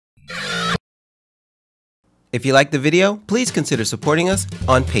If you like the video, please consider supporting us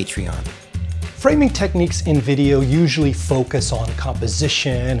on Patreon. Framing techniques in video usually focus on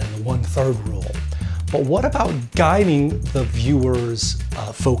composition and the 1/3 rule. But what about guiding the viewer's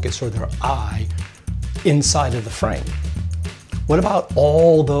focus or their eye inside of the frame? What about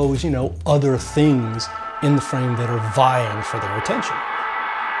all those, other things in the frame that are vying for their attention?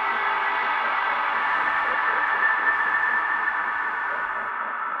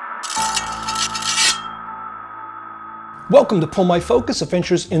 Welcome to Pull My Focus,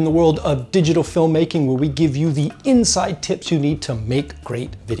 Adventures in the World of Digital Filmmaking, where we give you the inside tips you need to make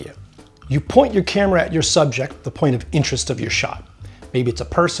great video. You point your camera at your subject, the point of interest of your shot. Maybe it's a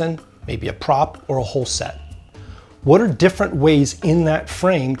person, maybe a prop, or a whole set. What are different ways in that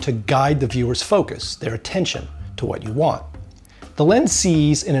frame to guide the viewer's focus, their attention, to what you want? The lens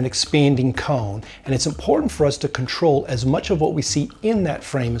sees in an expanding cone, and it's important for us to control as much of what we see in that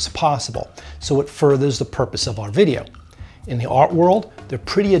frame as possible, so it furthers the purpose of our video. In the art world, they're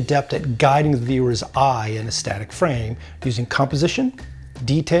pretty adept at guiding the viewer's eye in a static frame using composition,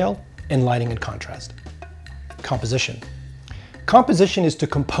 detail, and lighting and contrast. Composition. Composition is to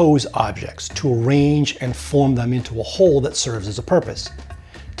compose objects, to arrange and form them into a whole that serves as a purpose.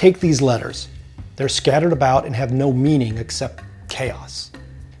 Take these letters. They're scattered about and have no meaning except chaos.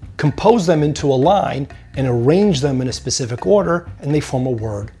 Compose them into a line and arrange them in a specific order, and they form a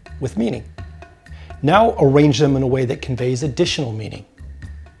word with meaning. Now arrange them in a way that conveys additional meaning.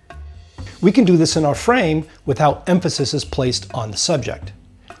 We can do this in our frame without emphasis is placed on the subject.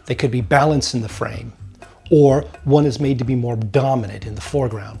 They could be balanced in the frame, or one is made to be more dominant in the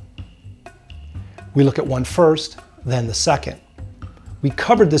foreground. We look at one first, then the second. We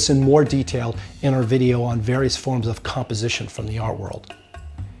covered this in more detail in our video on various forms of composition from the art world.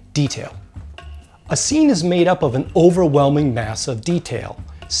 Detail. A scene is made up of an overwhelming mass of detail.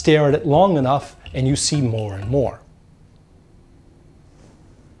 Stare at it long enough and you see more and more.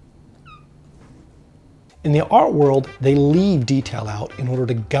 In the art world, they leave detail out in order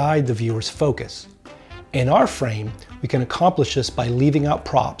to guide the viewer's focus. In our frame, we can accomplish this by leaving out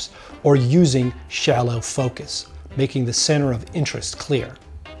props or using shallow focus, making the center of interest clear.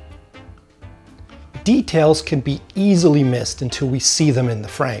 Details can be easily missed until we see them in the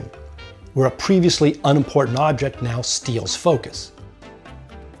frame, where a previously unimportant object now steals focus.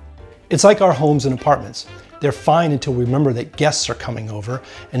 It's like our homes and apartments. They're fine until we remember that guests are coming over,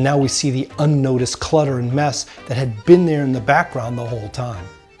 and now we see the unnoticed clutter and mess that had been there in the background the whole time.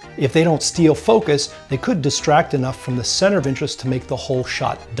 If they don't steal focus, they could distract enough from the center of interest to make the whole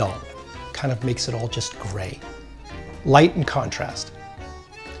shot dull. Kind of makes it all just gray. Light and contrast.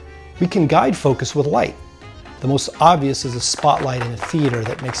 We can guide focus with light. The most obvious is a spotlight in a theater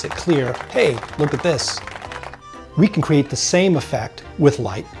that makes it clear, hey, look at this. We can create the same effect with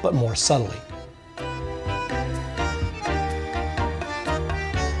light, but more subtly.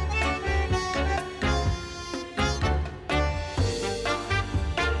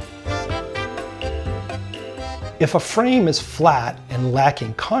 If a frame is flat and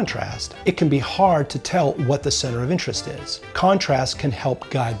lacking contrast, it can be hard to tell what the center of interest is. Contrast can help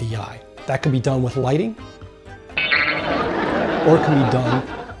guide the eye. That can be done with lighting, or it can be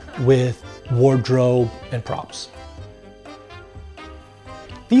done with wardrobe and props.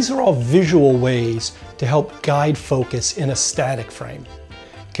 These are all visual ways to help guide focus in a static frame.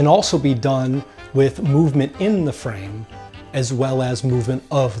 It can also be done with movement in the frame as well as movement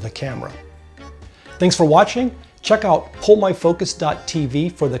of the camera. Thanks for watching. Check out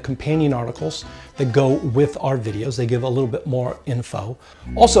pullmyfocus.tv for the companion articles that go with our videos. They give a little bit more info.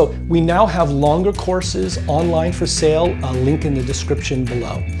 Also, we now have longer courses online for sale, a link in the description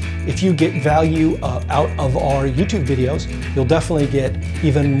below. If you get value out of our YouTube videos, you'll definitely get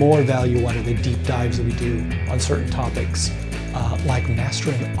even more value out of the deep dives that we do on certain topics, like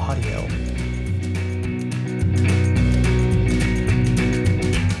mastering audio.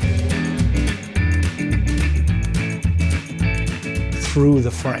 Through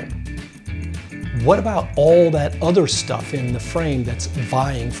the frame. What about all that other stuff in the frame that's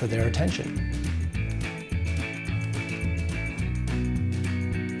vying for their attention?